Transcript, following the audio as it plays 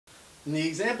In the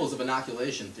examples of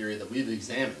inoculation theory that we've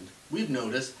examined, we've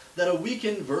noticed that a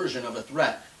weakened version of a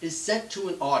threat is sent to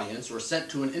an audience or sent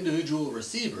to an individual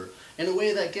receiver in a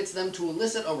way that gets them to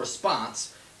elicit a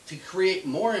response to create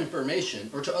more information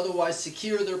or to otherwise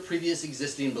secure their previous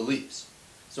existing beliefs.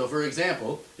 So for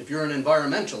example, if you're an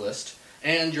environmentalist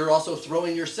and you're also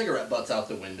throwing your cigarette butts out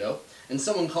the window and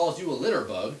someone calls you a litter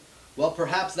bug, well,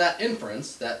 perhaps that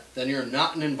inference that then you're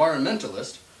not an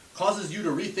environmentalist causes you to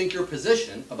rethink your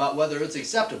position about whether it's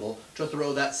acceptable to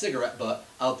throw that cigarette butt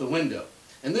out the window.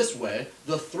 In this way,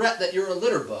 the threat that you're a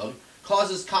litter bug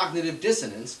causes cognitive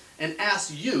dissonance and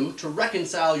asks you to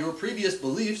reconcile your previous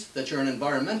beliefs that you're an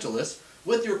environmentalist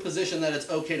with your position that it's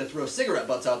okay to throw cigarette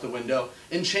butts out the window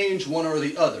and change one or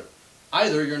the other.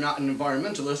 Either you're not an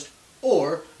environmentalist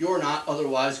or you're not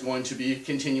otherwise going to be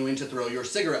continuing to throw your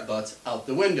cigarette butts out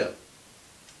the window.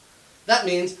 That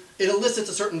means it elicits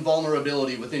a certain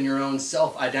vulnerability within your own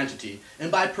self-identity,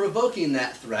 and by provoking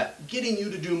that threat, getting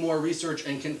you to do more research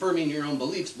and confirming your own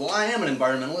beliefs, well, I am an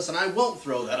environmentalist and I won't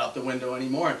throw that out the window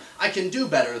anymore, and I can do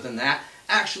better than that,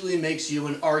 actually makes you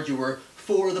an arguer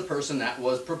for the person that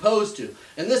was proposed to.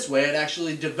 In this way, it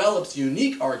actually develops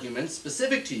unique arguments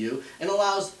specific to you and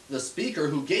allows the speaker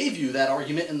who gave you that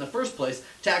argument in the first place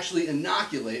to actually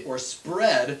inoculate or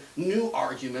spread new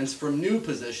arguments from new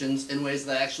positions in ways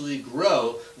that actually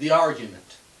grow the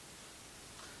argument.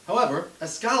 However,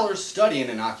 as scholars studying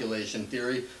inoculation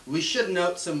theory, we should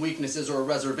note some weaknesses or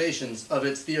reservations of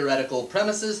its theoretical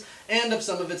premises and of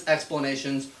some of its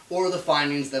explanations or the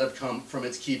findings that have come from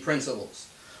its key principles.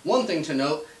 One thing to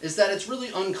note is that it's really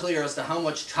unclear as to how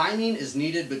much timing is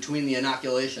needed between the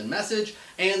inoculation message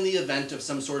and the event of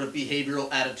some sort of behavioral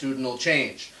attitudinal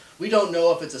change. We don't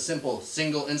know if it's a simple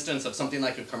single instance of something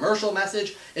like a commercial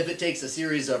message, if it takes a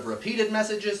series of repeated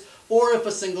messages, or if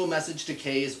a single message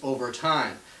decays over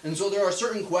time. And so there are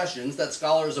certain questions that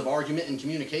scholars of argument and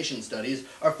communication studies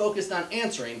are focused on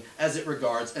answering as it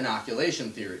regards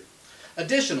inoculation theory.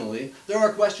 Additionally, there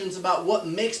are questions about what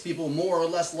makes people more or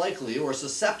less likely or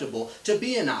susceptible to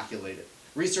be inoculated.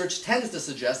 Research tends to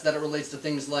suggest that it relates to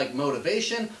things like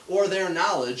motivation or their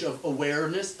knowledge of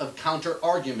awareness of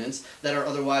counter-arguments that are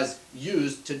otherwise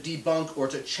used to debunk or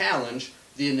to challenge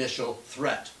the initial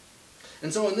threat.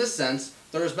 And so in this sense,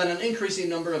 there has been an increasing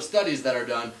number of studies that are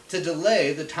done to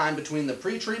delay the time between the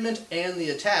pre-treatment and the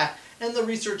attack, and the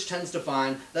research tends to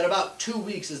find that about 2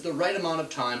 weeks is the right amount of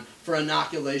time for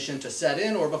inoculation to set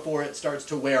in or before it starts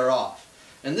to wear off.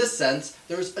 In this sense,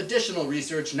 there's additional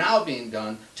research now being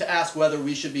done to ask whether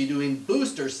we should be doing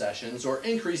booster sessions or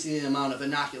increasing the amount of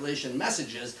inoculation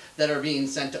messages that are being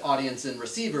sent to audience and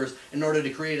receivers in order to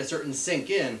create a certain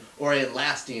sink-in or a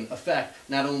lasting effect,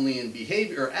 not only in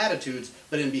behavior or attitudes,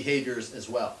 but in behaviors as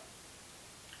well.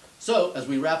 So, as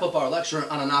we wrap up our lecture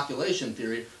on inoculation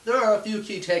theory, there are a few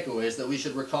key takeaways that we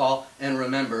should recall and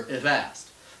remember if asked.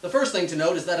 The first thing to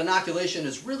note is that inoculation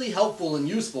is really helpful and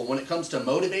useful when it comes to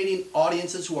motivating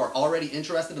audiences who are already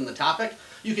interested in the topic.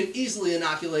 You can easily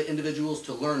inoculate individuals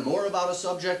to learn more about a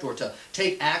subject or to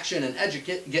take action and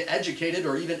get educated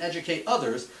or even educate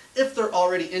others if they're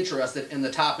already interested in the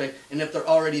topic and if they're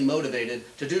already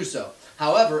motivated to do so.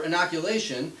 However,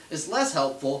 inoculation is less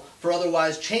helpful for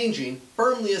otherwise changing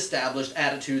firmly established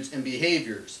attitudes and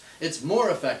behaviors. It's more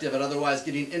effective at otherwise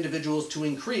getting individuals to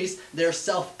increase their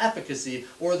self-efficacy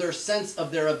or their sense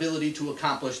of their ability to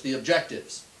accomplish the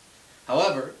objectives.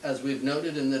 However, as we've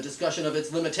noted in the discussion of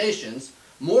its limitations,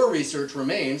 more research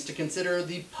remains to consider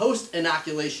the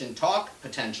post-inoculation talk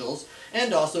potentials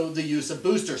and also the use of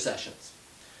booster sessions.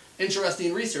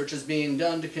 Interesting research is being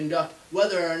done to conduct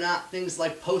whether or not things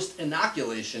like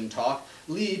post-inoculation talk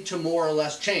lead to more or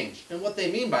less change. And what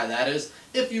they mean by that is,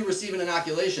 if you receive an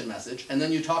inoculation message and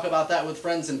then you talk about that with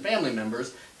friends and family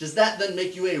members, does that then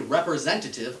make you a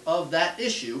representative of that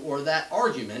issue or that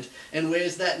argument in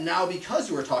ways that now, because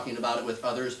you are talking about it with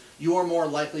others, you are more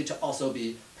likely to also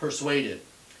be persuaded?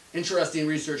 Interesting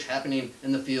research happening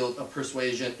in the field of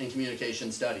persuasion and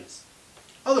communication studies.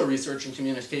 Other research in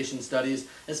communication studies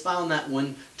has found that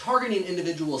when targeting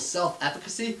individuals'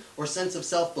 self-efficacy or sense of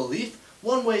self-belief,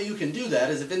 one way you can do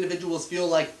that is if individuals feel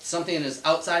like something is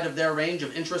outside of their range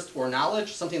of interest or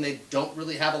knowledge, something they don't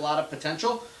really have a lot of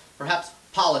potential, perhaps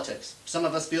politics. Some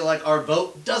of us feel like our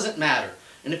vote doesn't matter.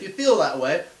 And if you feel that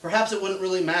way, perhaps it wouldn't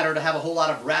really matter to have a whole lot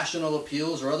of rational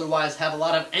appeals or otherwise have a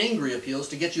lot of angry appeals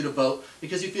to get you to vote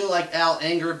because you feel like,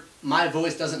 anger, my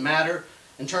voice doesn't matter.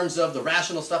 In terms of the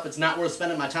rational stuff, it's not worth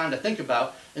spending my time to think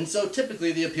about. And so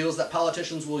typically the appeals that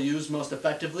politicians will use most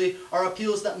effectively are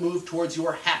appeals that move towards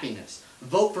your happiness.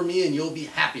 Vote for me and you'll be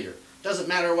happier. Doesn't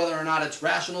matter whether or not it's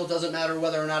rational, doesn't matter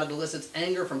whether or not it elicits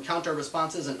anger from counter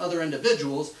responses and other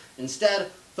individuals. Instead,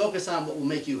 Focus on what will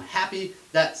make you happy.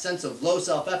 That sense of low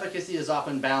self-efficacy is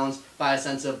often balanced by a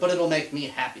sense of, but it'll make me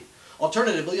happy.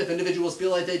 Alternatively, if individuals feel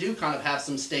like they do kind of have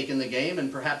some stake in the game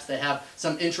and perhaps they have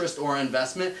some interest or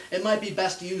investment, it might be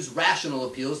best to use rational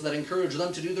appeals that encourage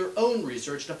them to do their own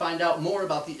research to find out more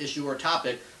about the issue or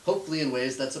topic, hopefully in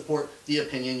ways that support the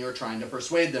opinion you're trying to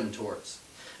persuade them towards.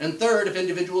 And third, if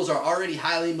individuals are already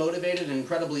highly motivated and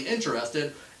incredibly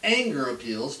interested, anger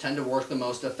appeals tend to work the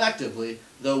most effectively,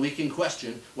 though we can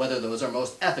question whether those are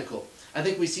most ethical. I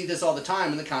think we see this all the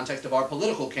time in the context of our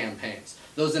political campaigns.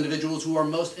 Those individuals who are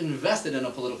most invested in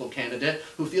a political candidate,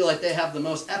 who feel like they have the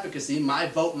most efficacy, my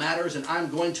vote matters and I'm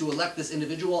going to elect this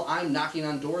individual, I'm knocking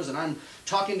on doors and I'm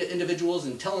talking to individuals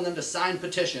and telling them to sign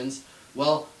petitions,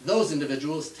 well, those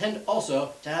individuals tend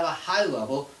also to have a high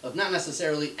level of not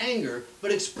necessarily anger,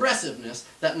 but expressiveness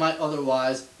that might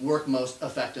otherwise work most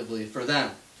effectively for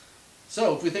them.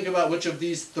 So if we think about which of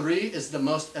these three is the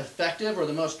most effective or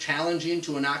the most challenging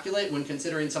to inoculate when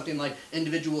considering something like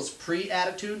individuals'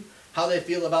 pre-attitude, how they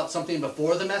feel about something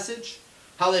before the message,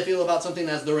 how they feel about something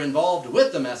as they're involved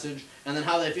with the message, and then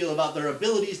how they feel about their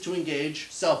abilities to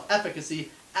engage self-efficacy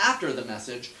after the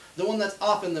message, the one that's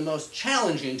often the most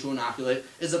challenging to inoculate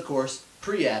is, of course,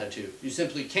 pre-attitude. You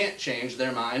simply can't change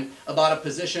their mind about a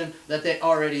position that they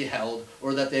already held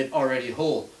or that they'd already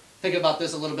hold. Think about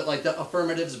this a little bit like the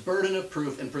affirmative's burden of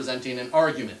proof in presenting an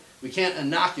argument. We can't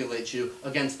inoculate you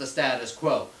against the status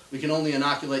quo. We can only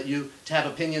inoculate you to have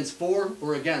opinions for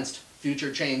or against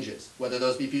future changes. Whether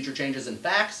those be future changes in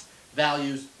facts,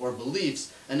 values, or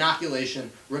beliefs,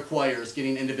 inoculation requires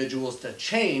getting individuals to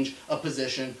change a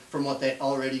position from what they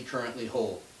already currently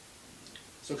hold.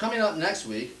 So coming up next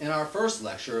week, in our first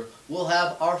lecture, we'll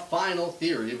have our final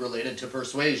theory related to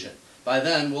persuasion. By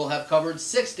then, we'll have covered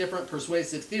 6 different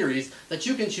persuasive theories that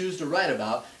you can choose to write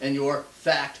about in your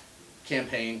fact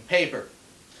campaign paper.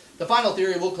 The final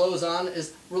theory we'll close on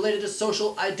is related to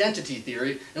social identity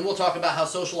theory, and we'll talk about how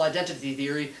social identity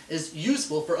theory is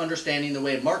useful for understanding the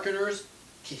way marketers,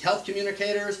 health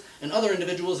communicators, and other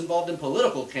individuals involved in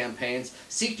political campaigns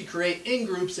seek to create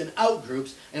in-groups and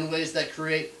out-groups in ways that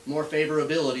create more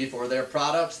favorability for their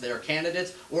products, their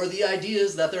candidates, or the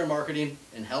ideas that they're marketing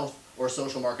in health or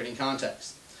social marketing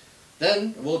contexts.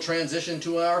 Then we'll transition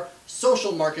to our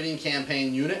social marketing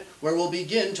campaign unit, where we'll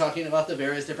begin talking about the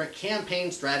various different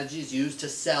campaign strategies used to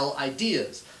sell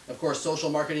ideas. Of course, social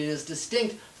marketing is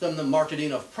distinct from the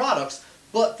marketing of products,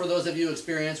 but for those of you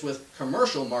experienced with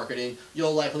commercial marketing,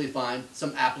 you'll likely find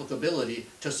some applicability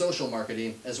to social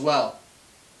marketing as well.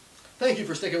 Thank you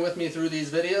for sticking with me through these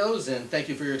videos, and thank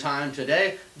you for your time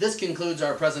today. This concludes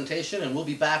our presentation, and we'll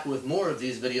be back with more of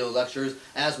these video lectures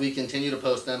as we continue to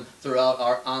post them throughout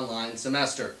our online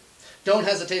semester. Don't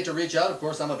hesitate to reach out. Of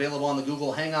course, I'm available on the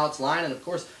Google Hangouts line, and of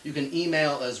course, you can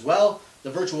email as well. The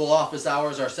virtual office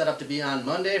hours are set up to be on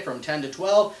Monday from 10 to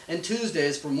 12 and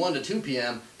Tuesdays from 1 to 2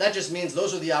 p.m. That just means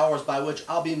those are the hours by which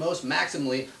I'll be most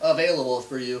maximally available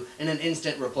for you in an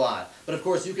instant reply. But of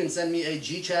course, you can send me a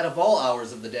GChat of all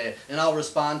hours of the day, and I'll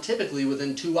respond typically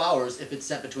within 2 hours if it's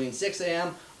sent between 6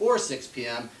 a.m. or 6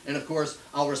 p.m. And of course,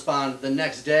 I'll respond the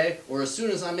next day or as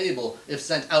soon as I'm able if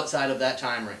sent outside of that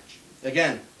time range.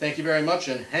 Again, thank you very much,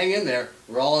 and hang in there.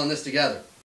 We're all in this together.